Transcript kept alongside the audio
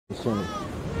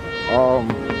Don't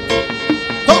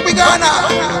be Ghana.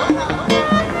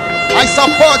 I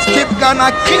support keep Ghana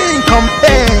clean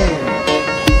campaign.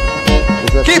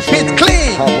 Keep it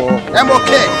clean.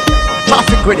 MOK.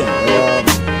 Traffic rhythm.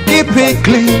 Keep it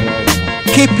clean.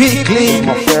 Keep it clean.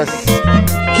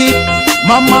 Keep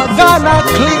Mama Ghana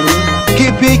clean.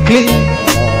 Keep it clean.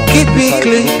 Keep it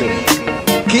clean.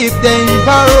 Keep the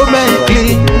environment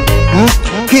clean.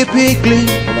 Keep it clean.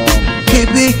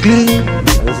 Keep it clean.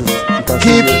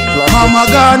 Keep Mama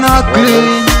Ghana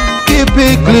clean. Keep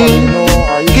it clean.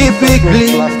 Keep it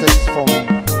clean.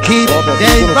 Keep the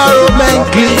environment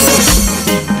clean.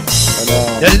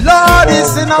 The Lord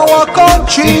is in our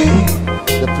country.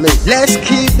 Let's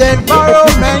keep the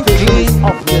environment clean.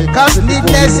 Cause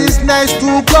neatness is next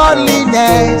to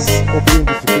godliness.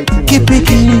 Keep it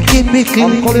clean, keep it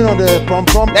clean.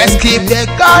 Let's keep the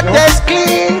gardens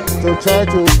clean.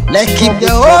 Let's keep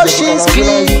the oceans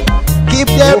clean. Keep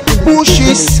the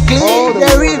bushes clean,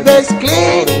 the rivers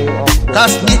clean.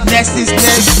 Cause neatness is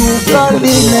next to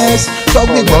godliness. Talk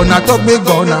big gonna.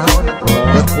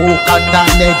 The whole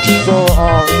Katanegi.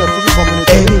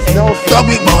 Talk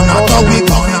big gonna.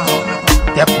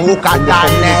 The whole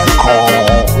Kataneko.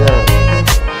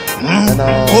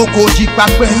 Oko jipa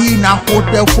kwe na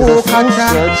hote whole Kata.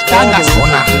 Tangas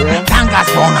gonna.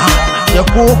 The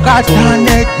whole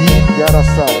Katanegi.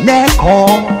 Neko.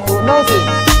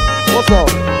 What's up?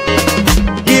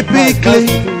 Keep it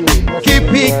clean, keep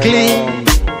it clean,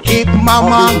 keep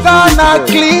Mama Ghana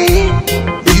clean.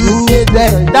 You the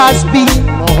dustbin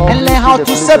and learn how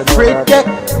to separate the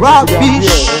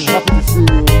rubbish.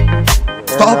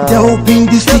 Stop the open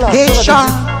defecation.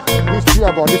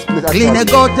 Clean the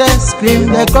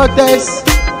gutters,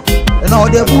 and all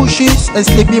the bushes and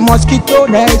sleepy mosquito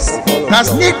nests.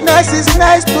 Cause neatness is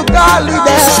nice to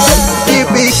godliness.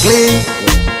 Keep it clean.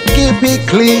 Keep it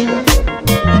clean.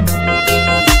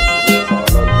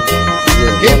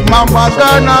 Keep Mama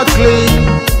Ghana clean.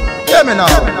 Hear me now.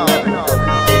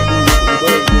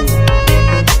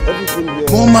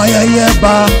 Mama ya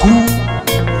baku.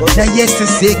 Na yesi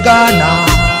se Ghana.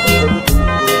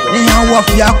 Ni hawa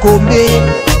fia kombe.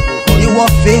 Ni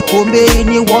wafe kombe.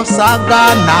 Ni wasa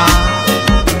Ghana.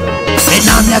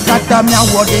 Na mia kata mia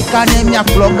wode kane mia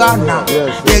flogana.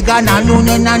 E Ghana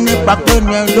nune na ne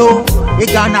pakene lo. E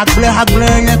Ghana gle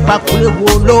ne pakule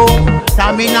wolo.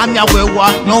 Tamina mia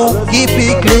wewa no. Keep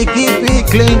it clean, keep it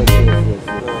clean.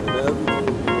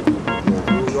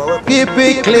 Keep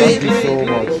it clean.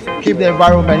 Keep the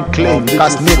environment clean.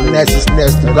 Because neatness is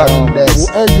next to godliness.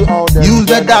 Use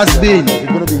the dustbin.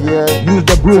 Use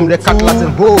the broom, the cutlass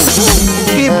and hoe.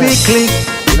 Keep it clean.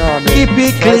 Keep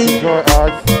it clean.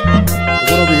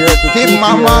 Keep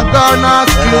Mama Ghana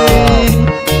clean.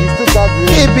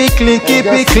 Keep it clean, keep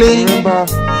it clean. Remember,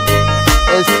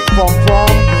 it's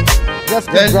prampram.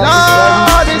 The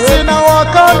Lord is in our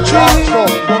country.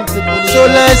 So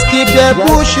let's keep the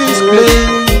bushes clean.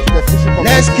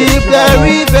 Let's keep the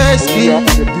rivers clean.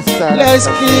 Let's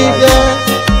keep the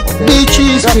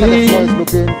beaches clean.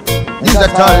 Use the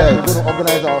toilet. We're going to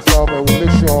organize ourselves and we'll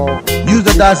make sure. Use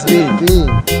the dustbin. Clean.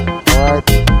 Alright.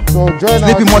 So join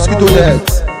Sleepy us. mosquito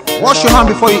nets. Wash your hand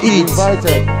before you eat.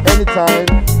 Invited anytime.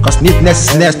 Because neatness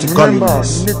is next to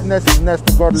godliness. Neatness is next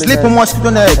to godliness. Sleepy mosquito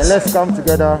And nets let's come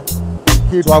together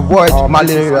to avoid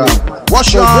malaria.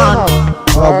 Wash your hand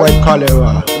to avoid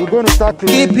cholera. We're going to start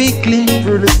cleaning. Keep it clean.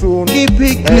 Really soon. Keep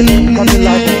it And clean. becoming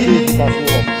life and faith as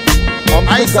well.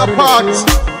 I support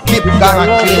keep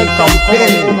Ghana clean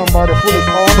campaign. The food is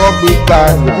on. Stop big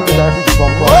Ghana.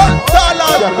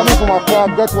 If you're coming from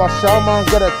Accra, get to Ashaman,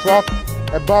 get a truck,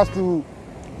 a bus to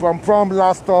Prampram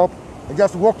last stop, and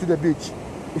just walk to the beach.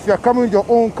 If you're coming with your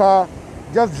own car,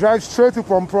 just drive straight to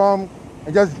Prampram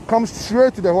and just come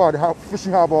straight to the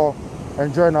fishing harbor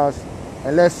and join us.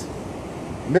 And let's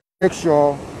make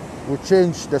sure we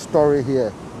change the story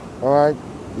here. All right?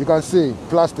 You can see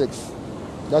plastics.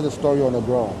 That's the story on the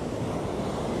ground.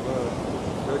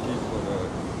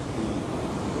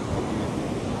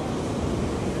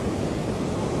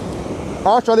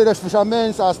 Actually, the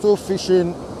fishermen are still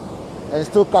fishing and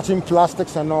still catching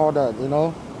plastics and all that, you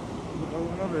know. We'll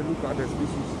have a look at the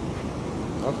species.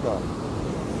 Okay.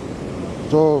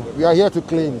 So we are here to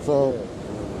clean. So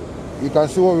you can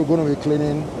see what we're going to be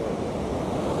cleaning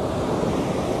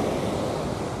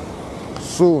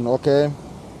soon. Okay.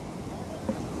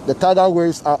 The tidal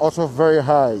waves are also very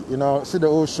high. You know, see the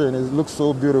ocean. It looks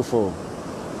so beautiful.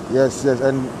 Yes,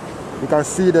 and you can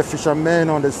see the fishermen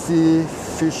on the sea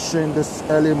fishing this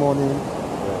early morning.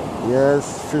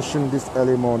 Yes, fishing this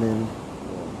early morning.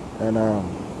 And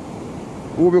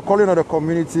we'll be calling on the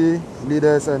community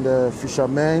leaders and the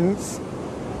fishermen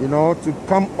you know, to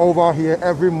come over here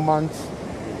every month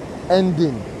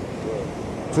ending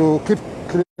to keep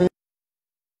cleaning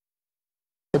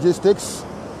logistics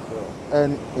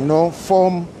and, you know,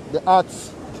 form the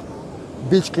arts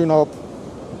beach cleanup.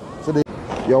 So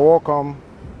you're welcome.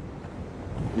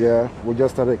 Yeah, we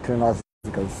just started cleaning, as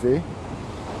you can see.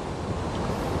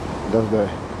 That's the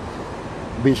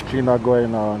beach cleaner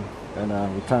going on, and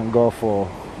we thank God for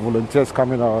volunteers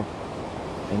coming out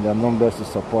and their numbers to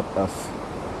support us.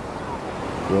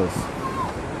 Yes.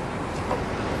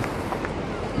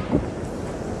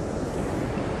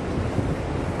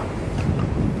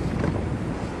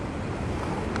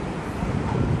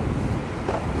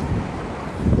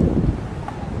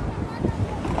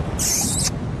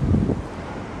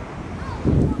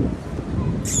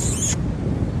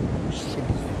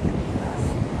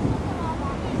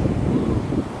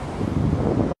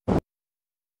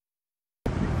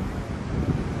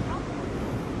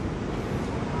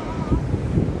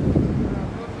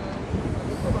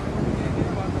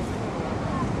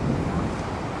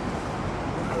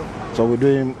 So we're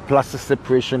doing plastic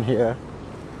separation here,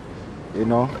 you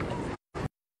know,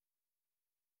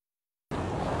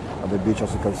 at the beach,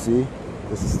 as you can see.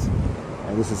 This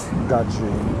is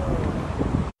gathering.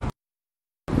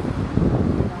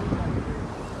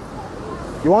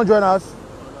 You want to join us?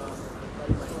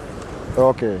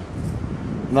 Okay,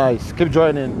 nice. Keep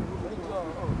joining.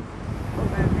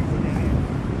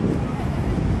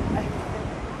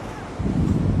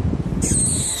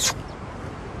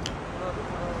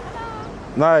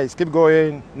 Nice, keep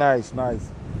going. Nice,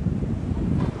 nice.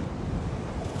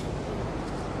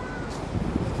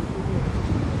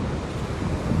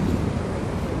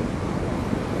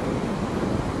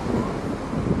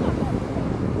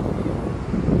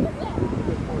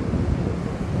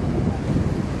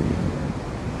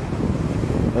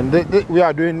 And we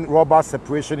are doing rubber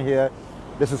separation here.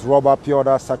 This is rubber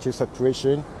pure sachet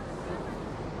separation.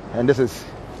 And this is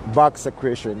bag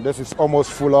separation. This is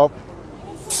almost full up.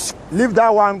 Leave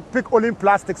that one, pick only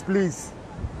plastics, please.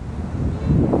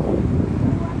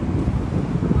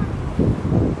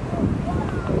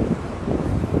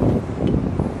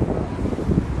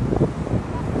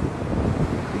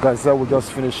 You guys, we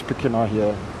just finished picking out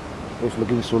here. It's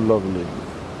looking so lovely.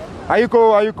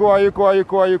 Ayuko.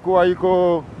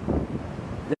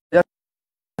 Yes.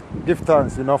 Give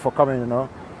thanks, you know, for coming, you know.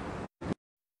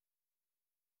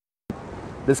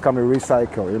 This can be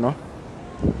recycled, you know.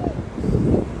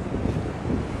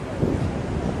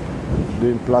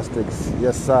 Doing plastics,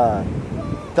 yes sir.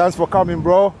 Thanks for coming,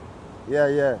 bro.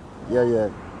 Yeah.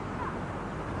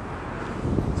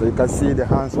 So you can see the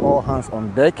hands, all hands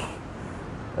on deck.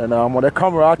 And on the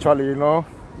camera, actually, you know,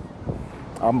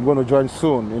 I'm going to join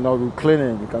soon. You know, we're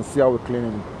cleaning. You can see how we're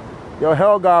cleaning. Your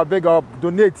Helga, big up,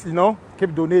 donate, you know,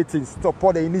 keep donating,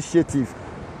 support the initiative,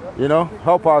 you know,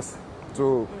 help us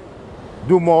to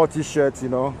do more t-shirts, you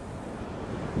know,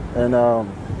 and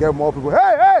get more people.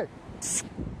 Hey!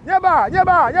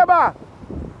 Nyeba!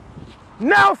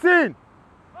 Nelson!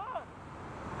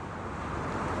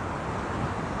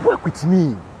 Work with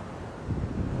me.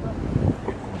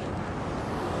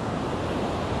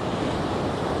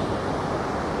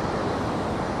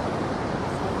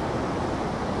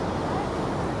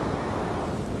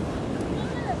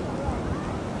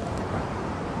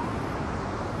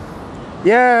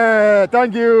 Yeah,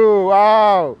 thank you.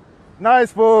 Wow.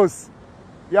 Nice pose.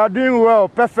 You are doing well,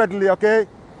 perfectly, okay?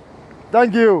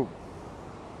 Thank you.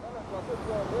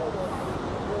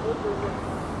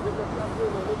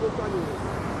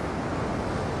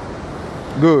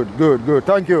 Good.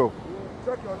 Thank you.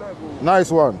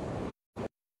 Nice one.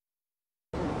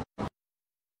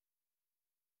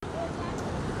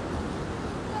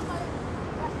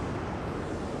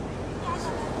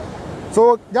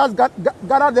 So just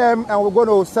gather them and we're going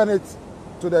to send it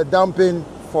to the dumping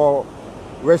for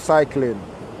recycling.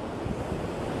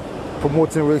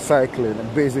 Promoting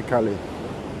recycling, basically.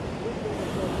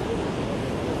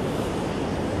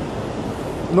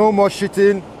 No more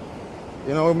shitting,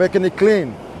 you know, making it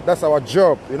clean. That's our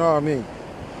job, you know what I mean?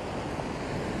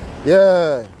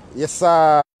 Yeah, yes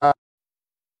sir.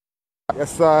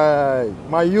 Yes sir.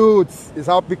 My youth is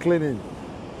happy cleaning.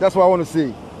 That's what I want to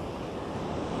see.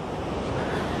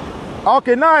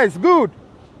 Okay, nice, good.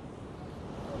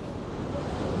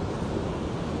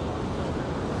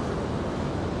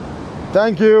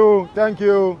 Thank you.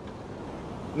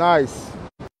 Nice.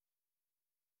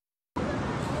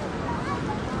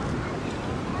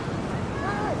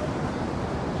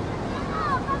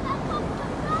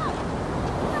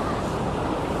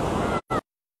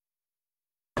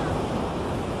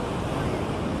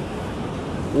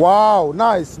 Wow,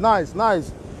 nice.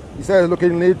 You said it's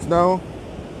looking neat now.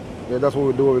 Yeah, that's what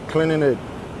we do. We're cleaning it.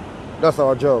 That's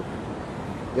our job.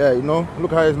 Yeah, you know,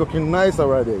 look how it's looking nice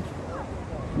already.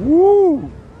 Woo!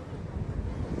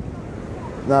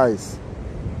 Nice.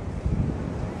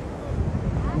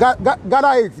 Gather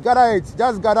it.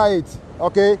 Just gather it.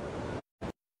 Okay.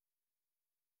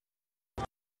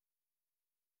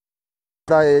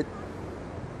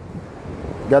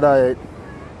 Gather it.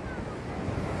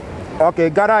 Okay,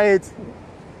 gather it.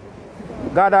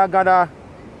 Gather.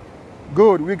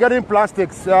 Good. We're getting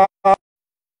plastics.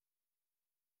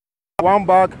 One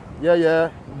bag. Yeah.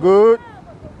 Good.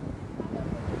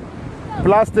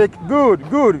 Plastic. Good.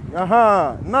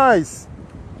 Nice.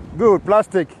 Good.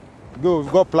 Plastic. Good.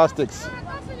 We've got plastics.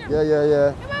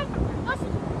 Yeah.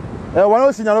 Why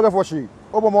don't you look for she?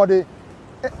 Open more day.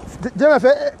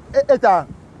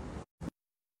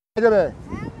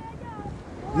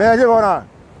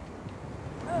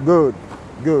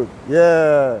 Good.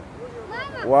 Yeah.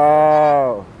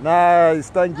 Wow. Nice.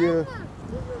 Thank you.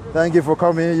 Thank you for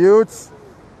coming, youths.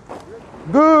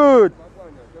 Good.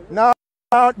 Now,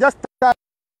 just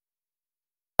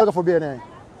for being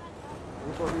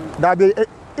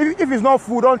if it's not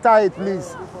food, don't tie it,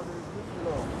 please.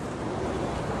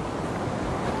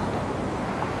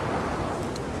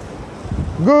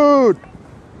 Good.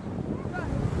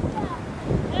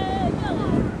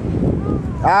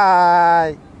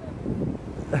 Hi.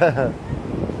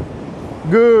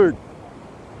 Good.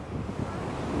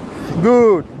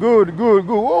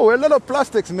 Oh, a lot of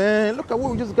plastics, man. Look at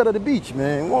what we just got at the beach,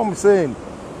 man. What I'm saying,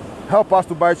 help us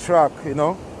to buy truck, you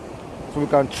know, so we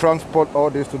can transport all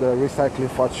this to the recycling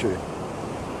factory,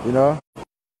 you know.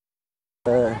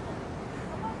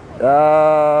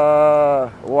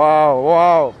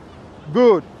 Wow.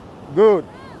 Good.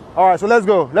 All right, so let's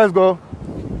go.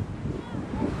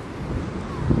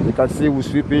 You can see we're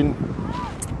sweeping.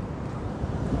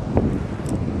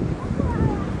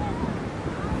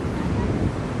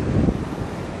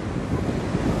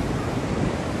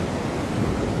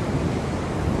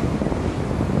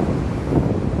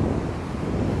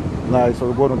 Nice, so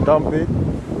we're going to dump it.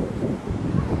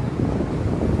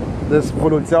 This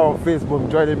volunteer on Facebook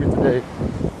joining me today.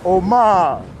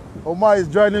 Omar is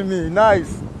joining me.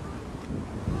 Nice.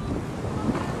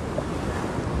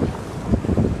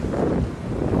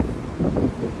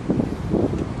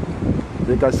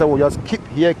 You can say we just keep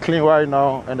here clean right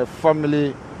now, and the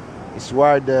family is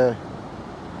right there,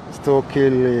 still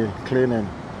cleaning.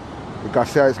 You can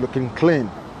see how it's looking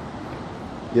clean.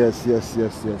 Yes.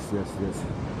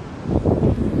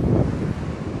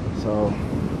 So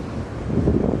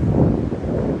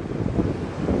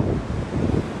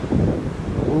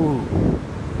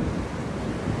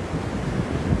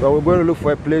so we're going to look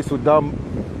for a place to dump,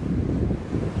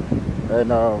 and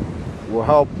we'll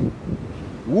help.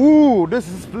 Woo, this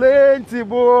is plenty,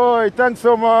 boy. Thanks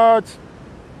so much.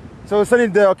 So send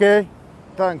it there, okay?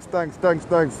 Thanks.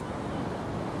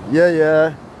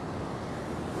 Yeah.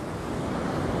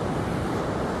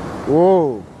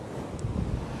 Whoa.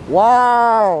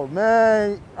 Wow,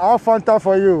 man. Our Fanta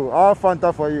for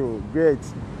you. Great.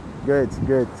 Yes.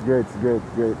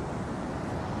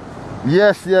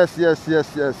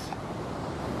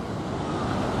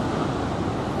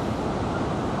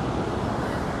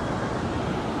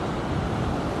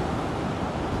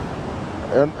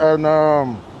 And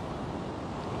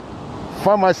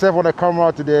found myself on the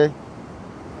camera today,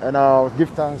 and I'll give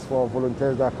thanks for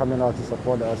volunteers that are coming out to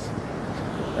support us.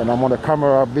 And I'm on the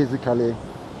camera basically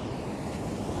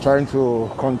trying to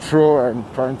control and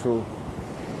trying to,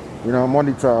 you know,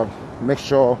 monitor, make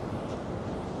sure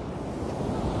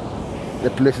the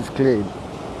place is clean.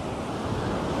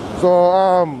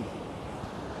 So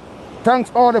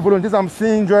thanks all the volunteers I'm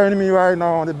seeing joining me right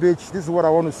now on the beach. This is what I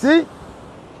want to see.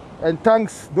 And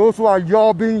thanks those who are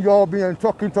yobbing and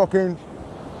talking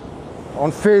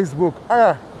on Facebook.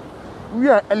 We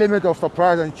are an element of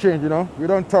surprise and change, you know. We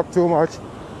don't talk too much.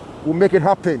 We'll make it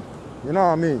happen. You know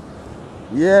what I mean?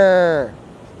 Yeah.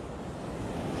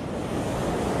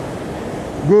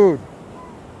 Good.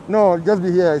 No, just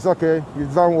be here. It's okay.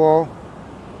 You've done well.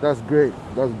 That's great.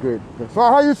 So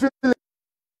how you feeling?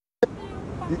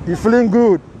 You feeling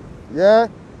good? Yeah?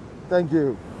 Thank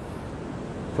you.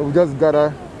 So we just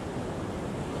gotta.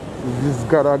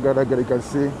 You can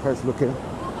see how it's looking.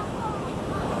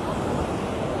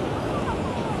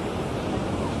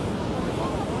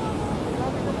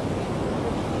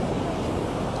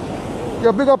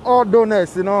 Yeah, big up all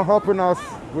donors, you know, helping us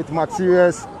with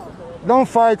materials. Don't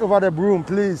fight over the broom,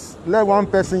 please. Let one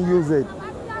person use it.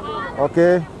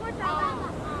 Okay?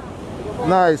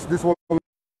 Nice. This one.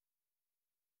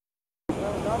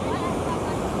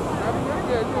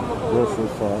 This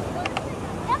is far.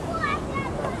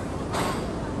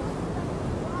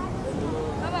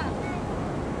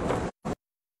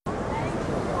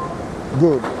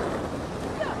 Good.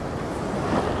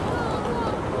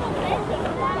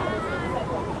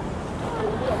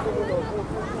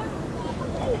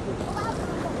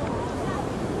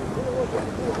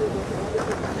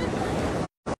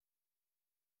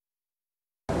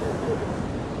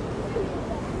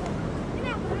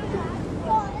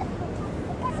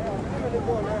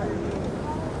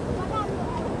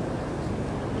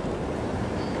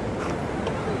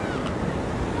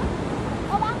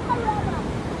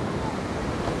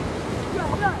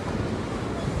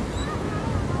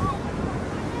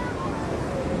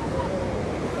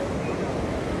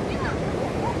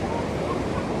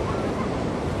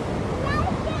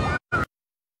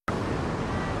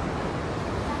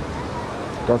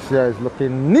 Because here is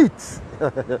looking neat.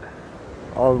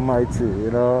 Almighty,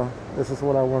 you know. This is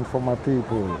what I want for my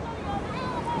people.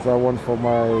 This is what I want for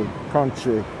my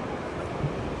country.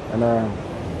 And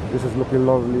this is looking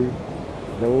lovely.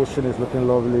 The ocean is looking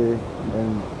lovely.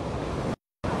 And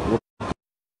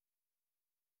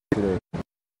today.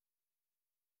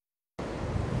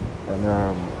 And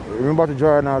remember to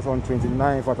join us on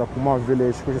 29th at Akuma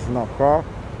Village, which is in Accra.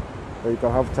 So you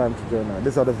can have time to join us.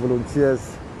 These are the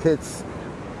volunteers, kids,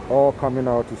 all coming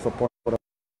out to support.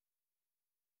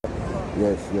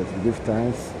 Yes, we give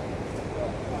thanks.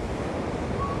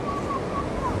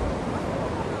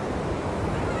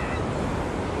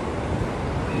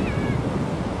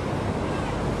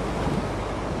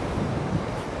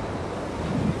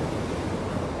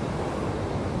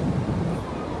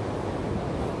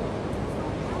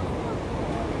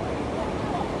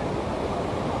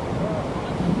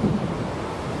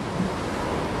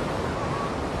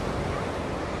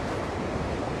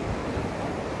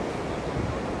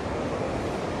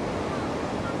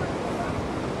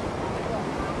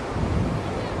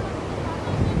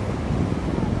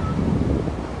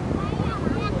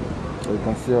 So you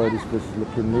can see how this place is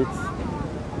looking neat.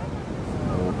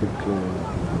 Looking clean.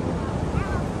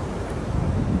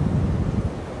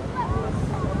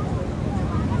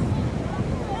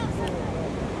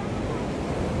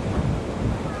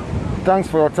 Thanks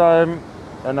for your time,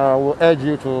 and I will urge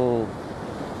you to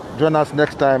join us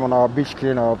next time on our beach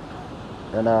cleanup,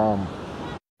 and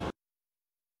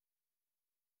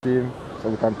so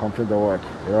we can complete the work.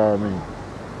 You know what I mean?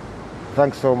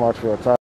 Thanks so much for your time.